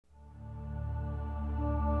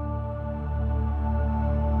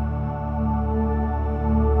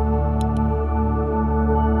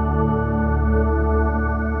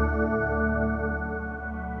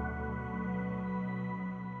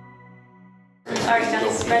All right,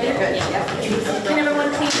 guys, ready? Good. Yeah. Can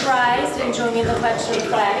everyone please rise and join me in the pledge to the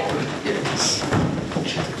flag?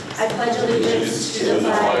 I pledge allegiance to the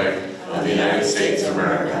flag of the United States of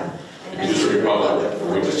America and to the republic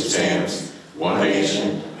for which it stands, one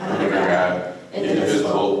nation, under God,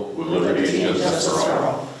 indivisible, with liberty and justice for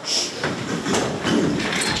all.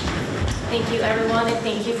 Thank you, everyone, and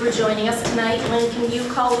thank you for joining us tonight. Lynn, can you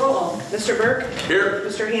call roll? Mr. Burke? Here.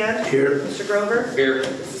 Mr. Hand? Here. Mr. Grover? Here.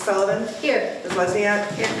 Mrs. Sullivan? Here. Ms. Lesniak?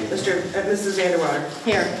 Here. Mrs. Vanderwater?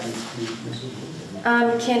 Here.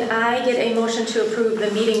 Can I get a motion to approve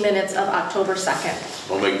the meeting minutes of October 2nd?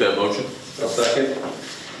 I'll make that motion. I'll second.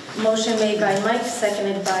 Motion made by Mike,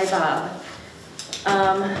 seconded by Bob.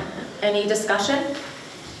 Any discussion?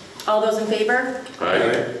 All those in favor?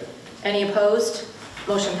 Aye. Any opposed?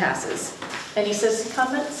 Motion passes. Any citizen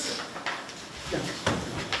comments? No.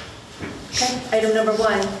 Okay, item number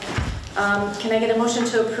 1. Can I get a motion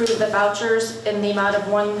to approve the vouchers in the amount of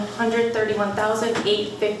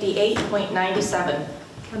 $131,858.97?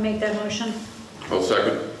 I'll make that motion. I'll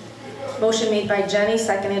second. Motion made by Jenny,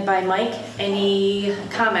 seconded by Mike. Any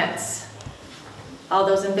comments? All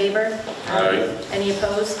those in favor? Aye. Any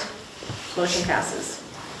opposed? Motion passes.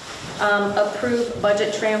 Approve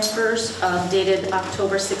budget transfers dated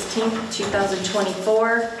October 16th,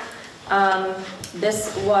 2024.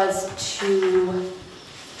 This was to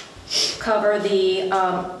cover the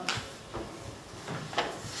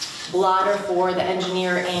blotter for the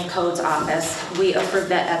engineer and codes office. We approved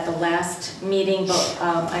that at the last meeting, but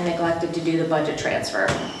I neglected to do the budget transfer.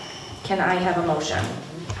 Can I have a motion?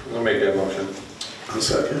 I'll make that motion. I'll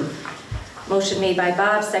second. Motion made by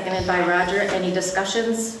Bob, seconded by Roger. Any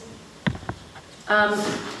discussions?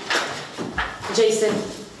 Jason,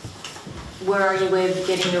 where are you with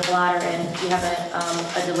getting your blotter in? Do you have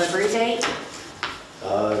a delivery date?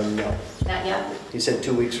 No. Not yet? He said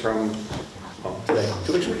 2 weeks from today.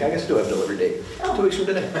 2 weeks from, I guess I do have a delivery date. Oh. 2 weeks from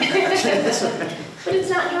today. But it's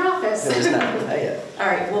not in your office. No, it's not yet. All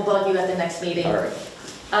right, we'll bug you at the next meeting. All right.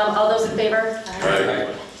 All those in favor? Aye.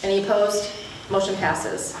 Any opposed? Motion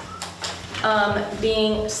passes.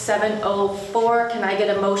 Being 7:04, can I get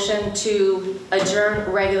a motion to adjourn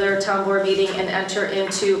regular town board meeting and enter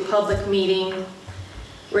into public meeting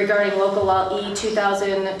regarding local law E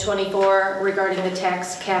 2024 regarding the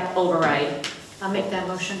tax cap override? I'll make that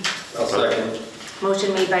motion. I'll second.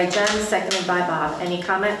 Motion made by Jen, seconded by Bob. Any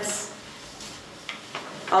comments?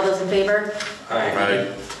 All those in favor? Aye.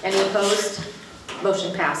 Any opposed?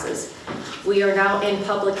 Motion passes. We are now in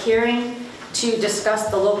public hearing to discuss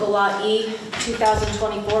the local law E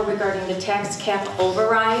 2024 regarding the tax cap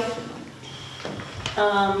override.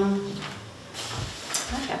 I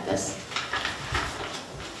got this.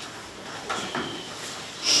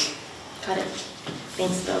 Got it.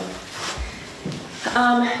 Thanks, Bill.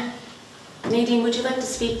 Nadine, would you like to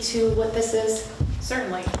speak to what this is?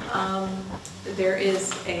 Certainly. There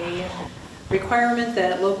is a requirement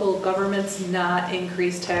that local governments not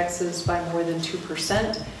increase taxes by more than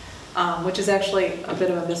 2%, which is actually a bit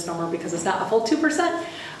of a misnomer because it's not a full 2%.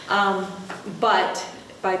 But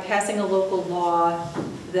by passing a local law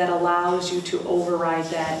that allows you to override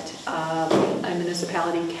that, a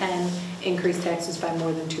municipality can increase taxes by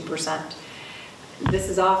more than 2%. This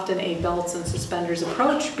is often a belts and suspenders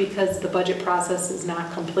approach because the budget process is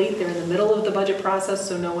not complete. They're in the middle of the budget process,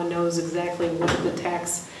 so no one knows exactly what the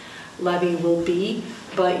tax levy will be,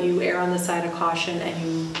 but you err on the side of caution and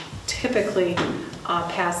you typically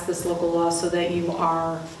pass this local law so that you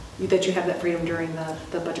have that freedom during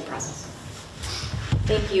the budget process.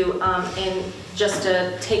 Thank you. And just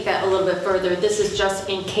to take that a little bit further, this is just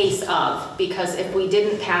in case of, because if we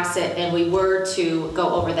didn't pass it and we were to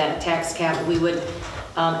go over that tax cap, we would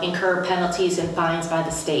incur penalties and fines by the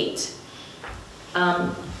state.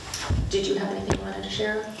 Did you have anything you wanted to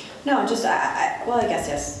share? No, just, well, I guess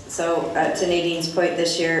yes. So to Nadine's point,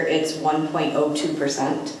 this year it's 1.02%.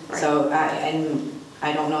 Right. So, and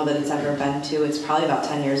I don't know that it's ever been to, it's probably about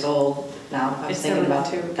 10 years old now. I was thinking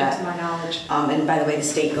about that. To my knowledge. And by the way, the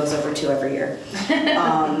state goes over 2 every year.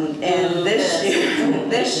 And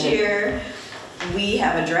this year, we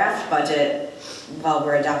have a draft budget while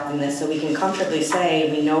we're adopting this, so we can comfortably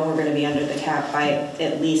say we know we're going to be under the cap by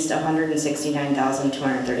at least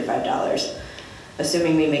 $169,235.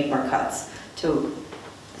 Assuming we make more cuts. To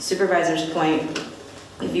the supervisor's point,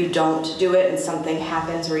 if you don't do it and something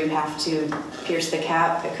happens where you have to pierce the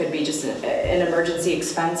cap, it could be just an emergency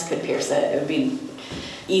expense could pierce it. It would be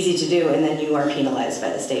easy to do, and then you are penalized by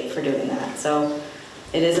the state for doing that. So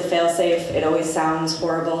it is a fail-safe. It always sounds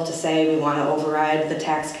horrible to say we want to override the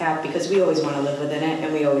tax cap because we always want to live within it,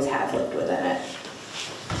 and we always have lived within it.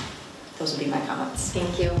 those would be my comments.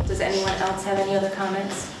 Thank you. Does anyone else have any other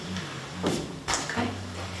comments? Okay.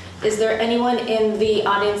 Is there anyone in the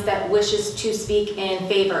audience that wishes to speak in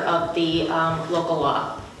favor of the local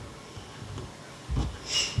law?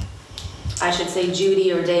 I should say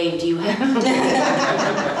Judy or Dave, do you have?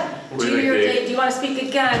 Judy or Dave, do you want to speak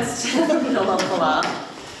against the local law?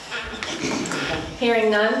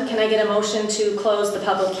 Hearing none, can I get a motion to close the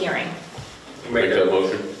public hearing? Make that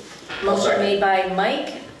motion. Motion made by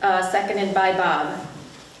Mike, seconded by Bob.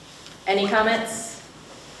 Any comments?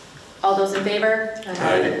 All those in favor?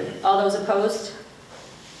 Aye. All those opposed?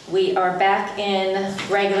 We are back in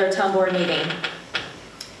regular town board meeting.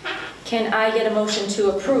 Can I get a motion to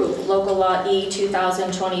approve local law E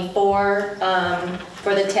 2024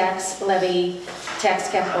 for the tax levy, tax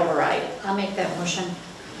cap override? I'll make that motion.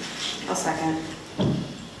 I'll second.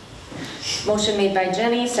 Motion made by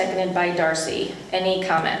Jenny, seconded by Darcy. Any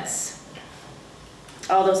comments?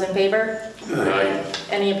 All those in favor? Aye.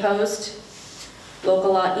 Any opposed?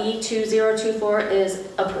 Local law E 2024 is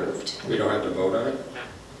approved. We don't have to vote on it?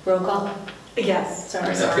 Roll call. Yes.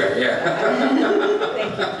 Sorry. Okay, yeah.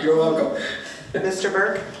 Thank you. You're welcome. Mr.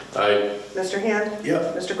 Burke? Aye. Mr. Hand?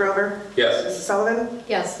 Yep. Mr. Grover? Yes. Mrs. Sullivan?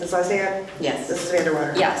 Yes. Ms. Lysian? Yes. Mrs.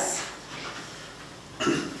 Vanderwater? Yes.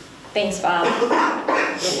 Thanks, Bob.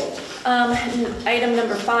 Item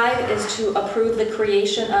number 5 is to approve the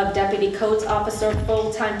creation of Deputy Codes Officer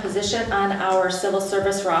full-time position on our civil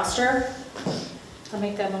service roster. I'll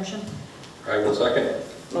make that motion. I will second.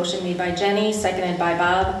 Motion made by Jenny, seconded by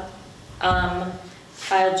Bob.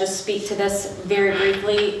 I'll just speak to this very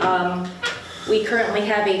briefly. We currently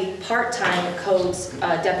have a part-time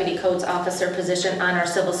Deputy Codes Officer position on our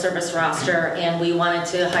civil service roster, and we wanted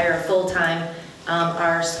to hire a full-time.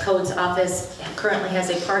 Our codes office currently has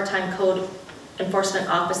a part-time code enforcement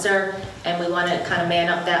officer, and we want to kind of man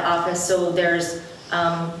up that office so there's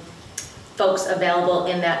folks available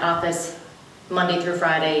in that office Monday through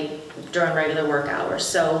Friday during regular work hours.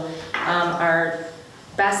 So our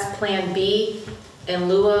best plan B in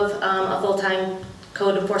lieu of a full-time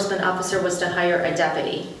code enforcement officer was to hire a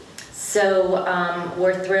deputy. So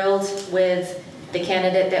we're thrilled with the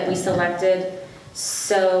candidate that we selected.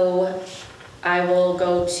 So I will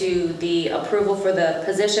go to the approval for the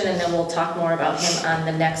position, and then we'll talk more about him on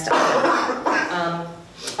the next item.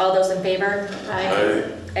 All those in favor? Aye.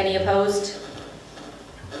 Any opposed?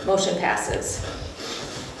 Motion passes.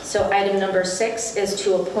 So item number 6 is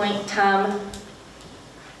to appoint Tom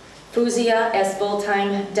Fuzia as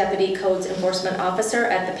full-time Deputy Codes Enforcement Officer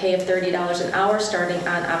at the pay of $30 an hour starting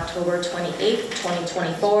on October 28th,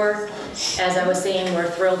 2024. As I was saying, we're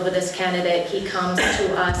thrilled with this candidate. He comes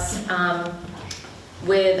to us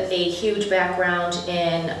with a huge background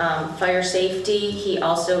in fire safety. He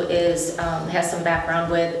also has some background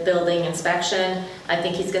with building inspection. I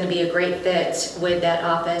think he's going to be a great fit with that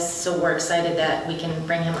office, so we're excited that we can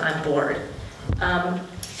bring him on board.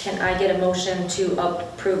 Can I get a motion to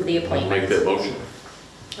approve the I'll appointment? make that motion.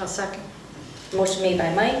 I'll second. Motion made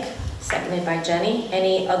by Mike, seconded by Jenny.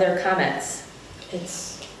 Any other comments?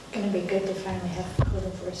 It's going to be good to finally have code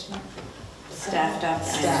enforcement. Staffed up.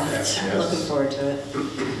 Staffed. I'm looking forward to it.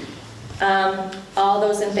 All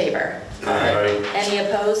those in favor? Aye. Any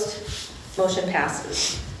opposed? Motion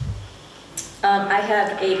passes. I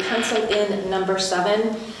have a pencil in number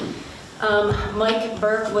 7. Mike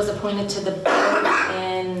Burke was appointed to the board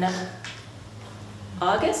in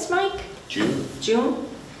August, Mike? June?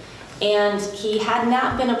 And he had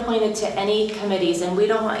not been appointed to any committees, and we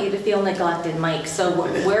don't want you to feel neglected, Mike. So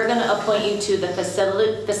we're going to appoint you to the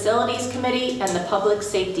Facilities Committee and the Public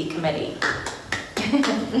Safety Committee.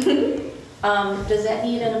 Does that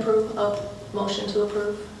need a motion to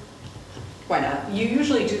approve? Why not? You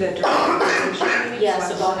usually do that during the organization meeting. Yeah,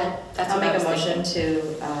 so go ahead. That's I'll what I make a was motion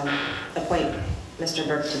thinking. to appoint Mr.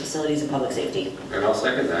 Burke to Facilities and Public Safety. And I'll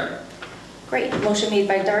second that. Great. Motion made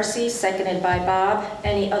by Darcy, seconded by Bob.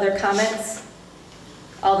 Any other comments?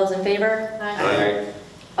 All those in favor? Aye.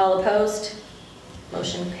 All opposed?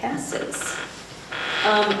 Motion passes.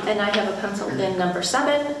 And I have a pencil in number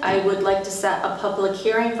 7. I would like to set a public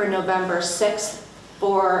hearing for November 6th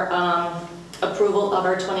for approval of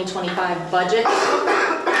our 2025 budget.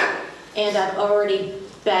 And I've already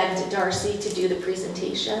begged Darcy to do the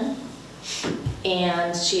presentation,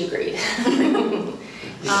 and she agreed.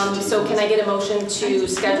 So can I get a motion to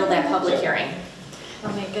schedule that public hearing?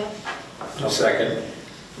 I'll make it. I'll second.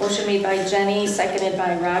 Motion made by Jenny, seconded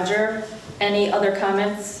by Roger. Any other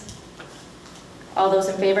comments? All those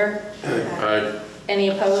in favor? Aye. Any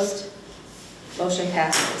opposed? Motion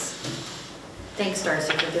passes. Thanks,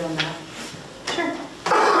 Darcy, for doing that. Sure.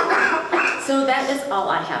 So that is all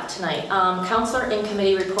I have tonight. Counselor and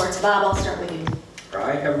committee reports. Bob, I'll start with you.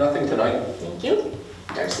 I have nothing tonight. Thank you.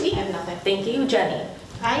 Darcy? I have nothing. Thank you. Jenny?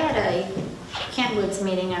 I had a Kentwoods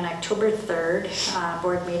meeting on October 3rd,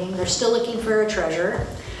 board meeting. They're still looking for a treasurer.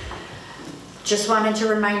 Just wanted to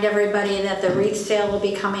remind everybody that the wreath sale will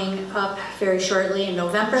be coming up very shortly in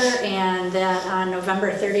November, and that on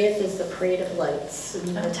November 30th is the Parade of Lights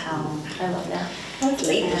in the town. I love that. It's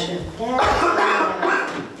late this year.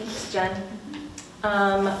 Thanks, Jen.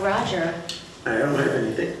 Roger? I don't have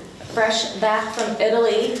anything. Fresh back from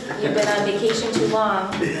Italy. You've been on vacation too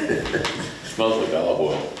long. Smells like olive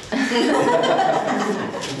oil.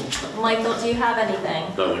 Michael, do you have anything?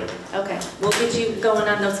 Nothing. Okay, we'll get you going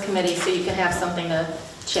on those committees so you can have something to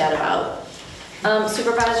chat about.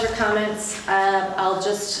 Supervisor comments, I'll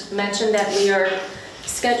just mention that we are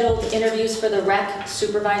scheduled interviews for the rec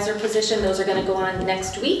supervisor position. Those are going to go on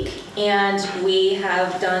next week. And we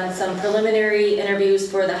have done some preliminary interviews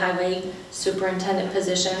for the highway superintendent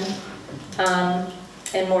position.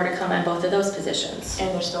 And more to come on both of those positions. And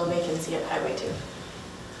there's still a vacancy at Highway 2.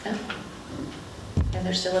 Yeah. And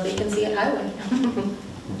there's still a vacancy at highway.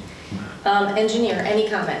 Engineer, any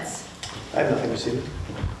comments? I have nothing this evening.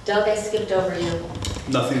 Doug, I skipped over you.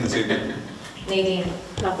 Nothing this evening. Nadine?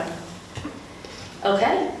 Nothing.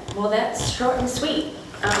 Okay, well, that's short and sweet.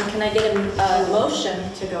 Can I get a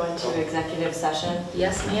motion? To go into executive session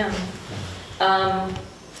Yes, ma'am.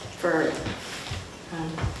 for,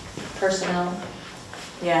 Personnel.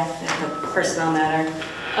 yeah, the personnel matter.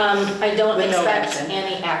 I don't With no expect action.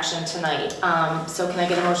 any action tonight. So can I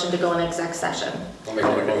get a motion to go in exec session? I'll make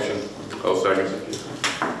a motion. I'll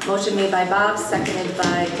second. Motion made by Bob, seconded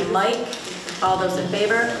by Mike. All those in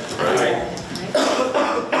favor? Aye.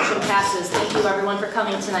 Motion passes. Thank you, everyone, for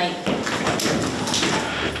coming tonight.